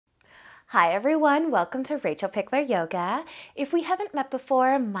Hi everyone, welcome to Rachel Pichler Yoga. If we haven't met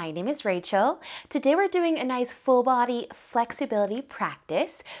before, my name is Rachel. Today we're doing a nice full body flexibility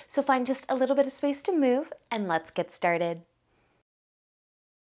practice, so find just a little bit of space to move and let's get started.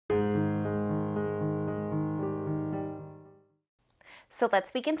 So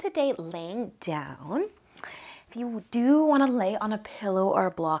let's begin today laying down. If you do want to lay on a pillow or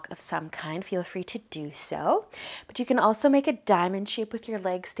a block of some kind, feel free to do so. But you can also make a diamond shape with your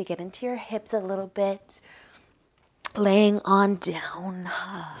legs to get into your hips a little bit. Laying on down.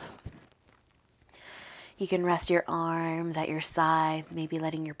 You can rest your arms at your sides, maybe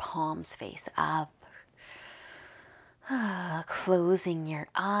letting your palms face up. Closing your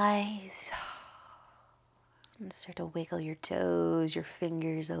eyes. And start to wiggle your toes, your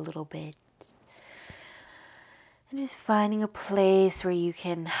fingers a little bit. And just finding a place where you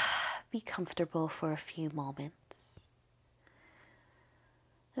can be comfortable for a few moments.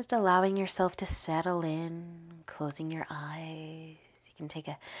 Just allowing yourself to settle in, closing your eyes. You can take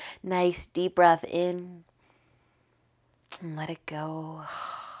a nice deep breath in and let it go.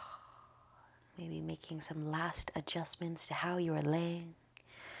 Maybe making some last adjustments to how you are laying.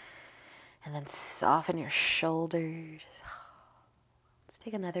 And then soften your shoulders. Let's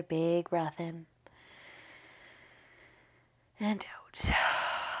take another big breath in. And out.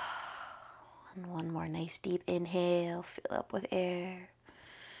 And one more nice deep inhale. Fill up with air.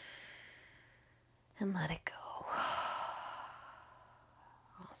 And let it go.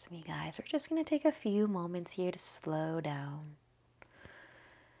 Awesome, you guys. We're just going to take a few moments here to slow down.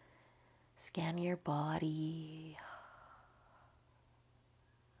 Scan your body.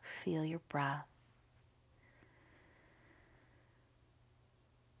 Feel your breath.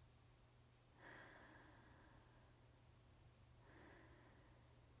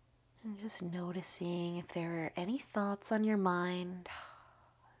 And just noticing if there are any thoughts on your mind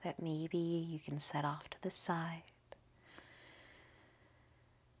that maybe you can set off to the side.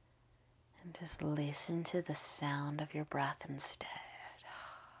 And just listen to the sound of your breath instead.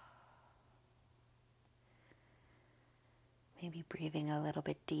 Maybe breathing a little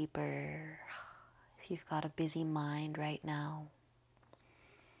bit deeper if you've got a busy mind right now.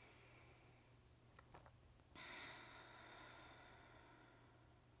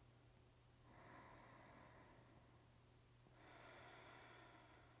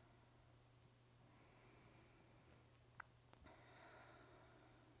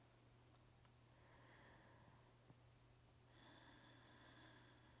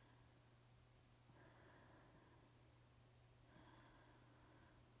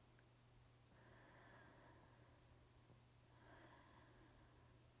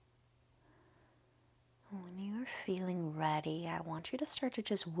 When you're feeling ready, I want you to start to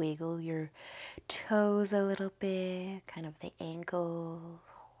just wiggle your toes a little bit, kind of the ankles.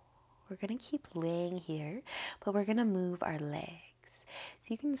 We're going to keep laying here, but we're going to move our legs. So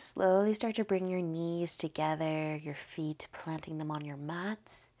you can slowly start to bring your knees together, your feet planting them on your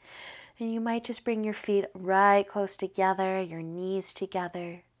mat. And you might just bring your feet right close together, your knees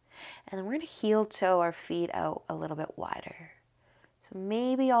together. And then we're going to heel toe our feet out a little bit wider. So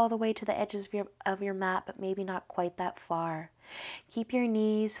maybe all the way to the edges of your mat, but maybe not quite that far. Keep your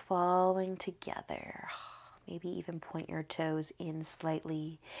knees falling together. Maybe even point your toes in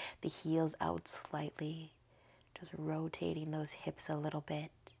slightly, the heels out slightly. Just rotating those hips a little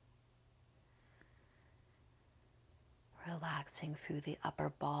bit. Relaxing through the upper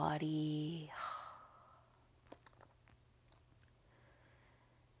body.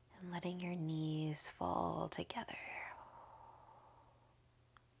 And letting your knees fall together.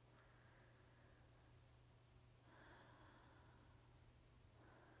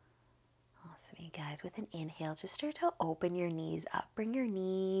 Awesome, you guys. With an inhale, just start to open your knees up. Bring your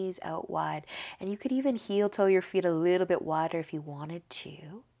knees out wide. And you could even heel toe your feet a little bit wider if you wanted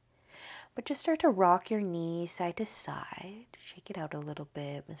to. But just start to rock your knees side to side. Shake it out a little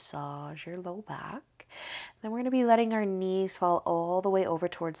bit. Massage your low back. Then we're going to be letting our knees fall all the way over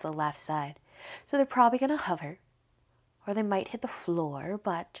towards the left side. So they're probably going to hover. Or they might hit the floor,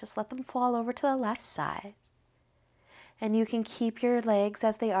 but just let them fall over to the left side. And you can keep your legs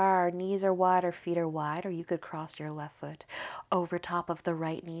as they are. Knees are wide or feet are wide. Or you could cross your left foot over top of the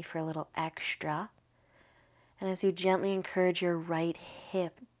right knee for a little extra. And as you gently encourage your right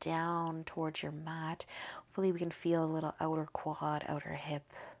hip down towards your mat, hopefully we can feel a little outer quad, outer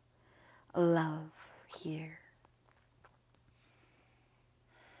hip love here.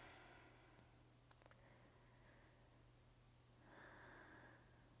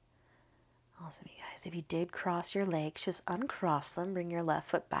 Awesome, you guys. If you did cross your legs, just uncross them. Bring your left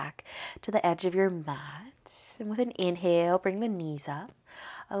foot back to the edge of your mat. And with an inhale, bring the knees up.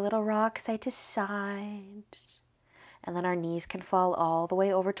 A little rock side to side. And then our knees can fall all the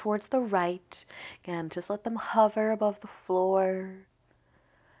way over towards the right. Again, just let them hover above the floor.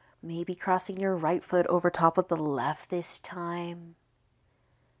 Maybe crossing your right foot over top of the left this time.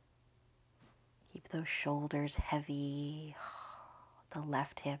 Keep those shoulders heavy. The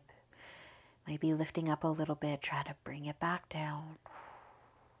left hip might be lifting up a little bit. Try to bring it back down.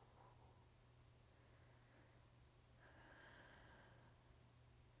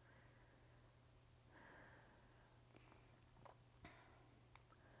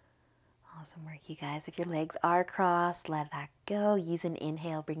 Awesome work, you guys. If your legs are crossed, let that go. Use an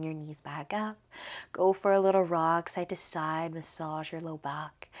inhale, bring your knees back up. Go for a little rock, side to side, massage your low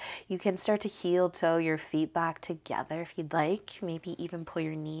back. You can start to heel toe your feet back together if you'd like. Maybe even pull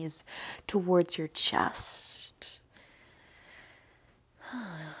your knees towards your chest.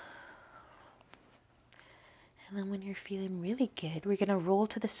 And then when you're feeling really good, we're gonna roll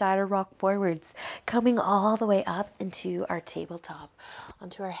to the side or rock forwards, coming all the way up into our tabletop,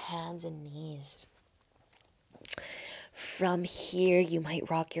 onto our hands and knees. From here, you might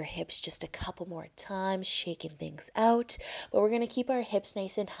rock your hips just a couple more times, shaking things out. But we're going to keep our hips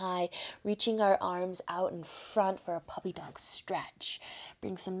nice and high, reaching our arms out in front for a puppy dog stretch.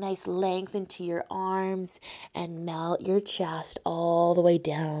 Bring some nice length into your arms and melt your chest all the way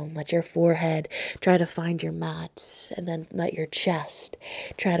down. Let your forehead try to find your mat, and then let your chest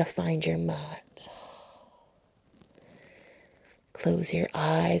try to find your mat. Close your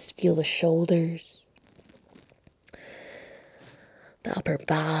eyes, feel the shoulders, the upper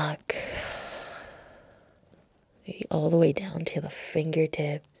back, maybe all the way down to the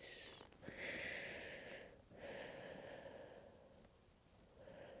fingertips.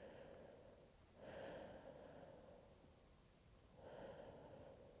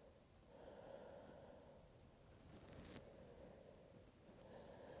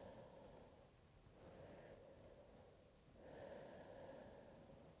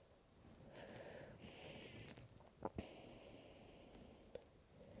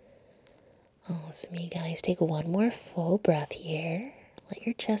 Awesome, you guys. Take one more full breath here. Let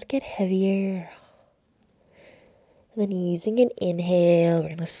your chest get heavier. And then using an inhale, we're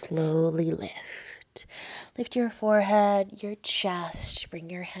going to slowly lift. Lift your forehead, your chest. Bring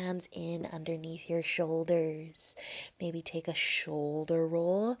your hands in underneath your shoulders. Maybe take a shoulder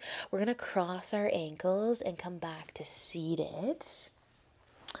roll. We're going to cross our ankles and come back to seated.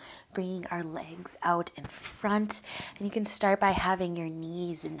 Bringing our legs out in front. And you can start by having your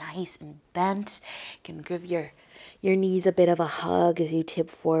knees nice and bent. You can give your knees a bit of a hug as you tip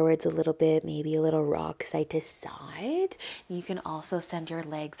forwards a little bit, maybe a little rock side to side. You can also send your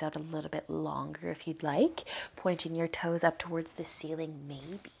legs out a little bit longer if you'd like, pointing your toes up towards the ceiling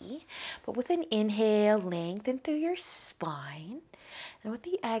maybe. But with an inhale, lengthen through your spine. And with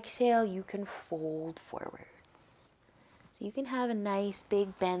the exhale, you can fold forward. You can have a nice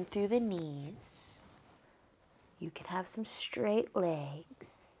big bend through the knees. You can have some straight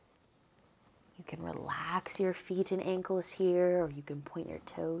legs. You can relax your feet and ankles here, or you can point your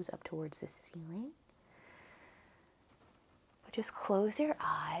toes up towards the ceiling. But just close your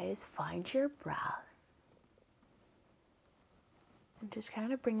eyes, find your breath, and just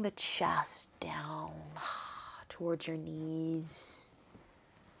kind of bring the chest down towards your knees.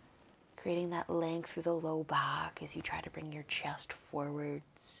 Creating that length through the low back as you try to bring your chest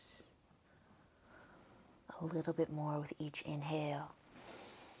forwards. A little bit more with each inhale.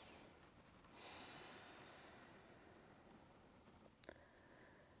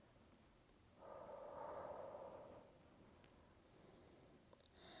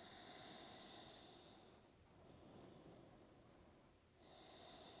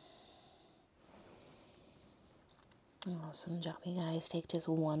 Awesome job, you guys. Take just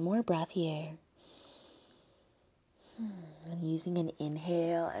one more breath here. And using an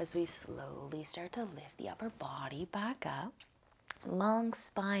inhale as we slowly start to lift the upper body back up. Long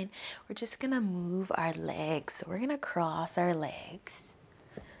spine. We're just going to move our legs. So we're going to cross our legs.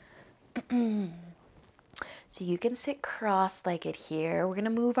 So you can sit cross-legged here. We're going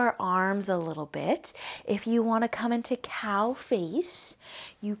to move our arms a little bit. If you want to come into cow face,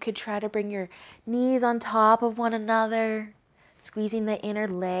 you could try to bring your knees on top of one another, squeezing the inner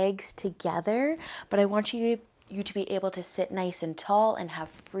legs together. But I want you to be able to sit nice and tall and have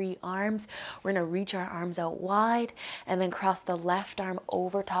free arms. We're going to reach our arms out wide and then cross the left arm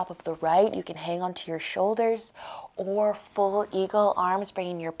over top of the right. You can hang onto your shoulders, or full eagle arms,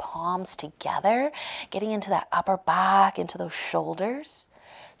 bringing your palms together, getting into that upper back, into those shoulders.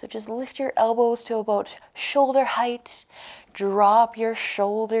 So just lift your elbows to about shoulder height. Drop your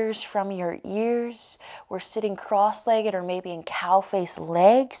shoulders from your ears. We're sitting cross-legged or maybe in cow face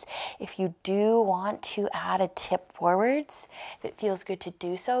legs. If you do want to add a tip forwards, if it feels good to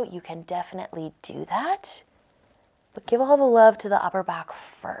do so, you can definitely do that. But give all the love to the upper back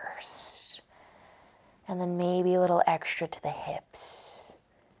first. And then maybe a little extra to the hips,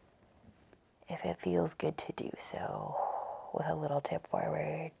 if it feels good to do so, with a little tip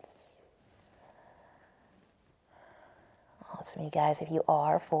forwards. Listen to me, guys. If you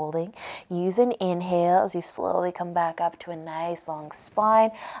are folding, use an inhale as you slowly come back up to a nice long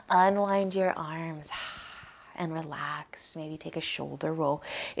spine. Unwind your arms and relax. Maybe take a shoulder roll.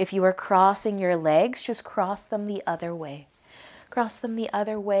 If you are crossing your legs, just cross them the other way. Cross them the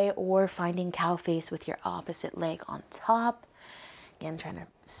other way, or finding cow face with your opposite leg on top. Again, trying to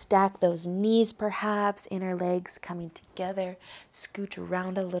stack those knees perhaps, inner legs coming together. Scooch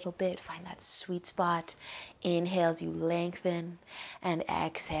around a little bit, find that sweet spot. Inhale as you lengthen, and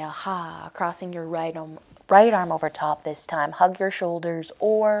exhale, crossing your right arm over top this time. Hug your shoulders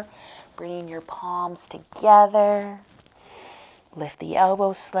or bringing your palms together. Lift the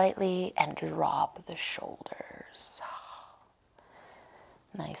elbows slightly and drop the shoulders.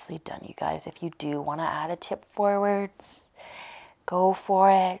 Nicely done, you guys. If you do want to add a tip forwards, go for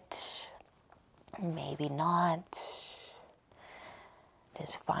it. Maybe not.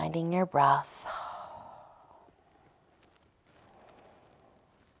 Just finding your breath.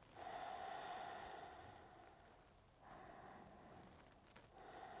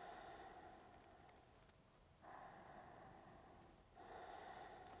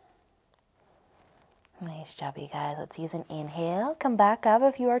 Nice job, you guys. Let's use an inhale. Come back up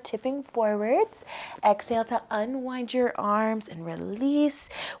if you are tipping forwards. Exhale to unwind your arms and release.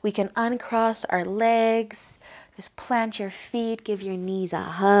 We can uncross our legs. Just plant your feet, give your knees a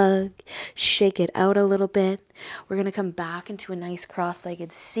hug, shake it out a little bit. We're going to come back into a nice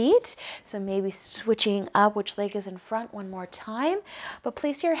cross-legged seat. So maybe switching up which leg is in front one more time. But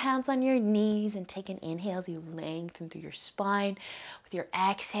place your hands on your knees and take an inhale as you lengthen through your spine. With your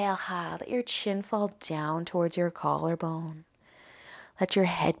exhale, let your chin fall down towards your collarbone. Let your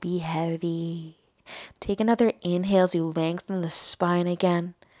head be heavy. Take another inhale as you lengthen the spine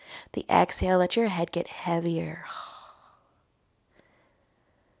again. The exhale, let your head get heavier.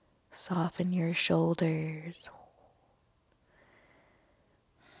 Soften your shoulders.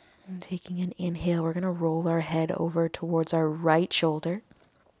 And taking an inhale, we're going to roll our head over towards our right shoulder.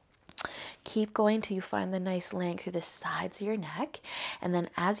 Keep going till you find the nice length through the sides of your neck. And then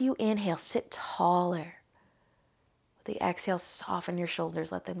as you inhale, sit taller. With the exhale, soften your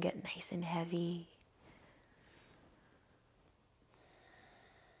shoulders. Let them get nice and heavy.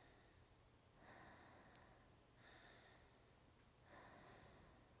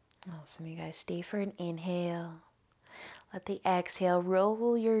 Awesome, you guys. Stay for an inhale. Let the exhale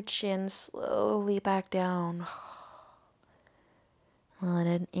roll your chin slowly back down. Let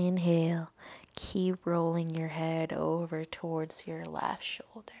an inhale. Keep rolling your head over towards your left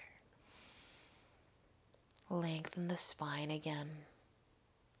shoulder. Lengthen the spine again.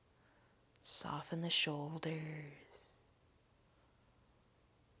 Soften the shoulders.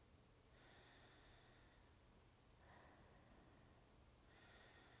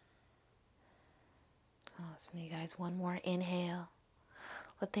 Awesome, you guys. One more inhale.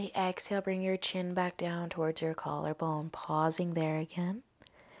 Let the exhale bring your chin back down towards your collarbone. Pausing there again.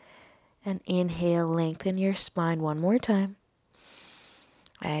 And inhale, lengthen your spine one more time.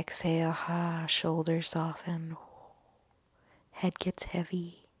 Exhale, shoulders soften. Head gets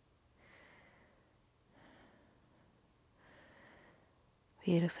heavy.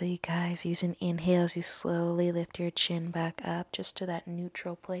 Beautiful, you guys. Use an inhale as you slowly lift your chin back up just to that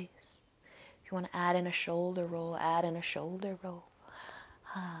neutral place. If you want to add in a shoulder roll, add in a shoulder roll.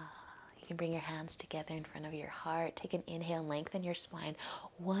 You can bring your hands together in front of your heart. Take an inhale and lengthen your spine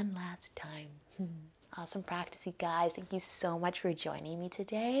one last time. Awesome practice, you guys. Thank you so much for joining me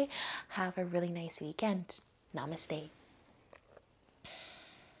today. Have a really nice weekend. Namaste.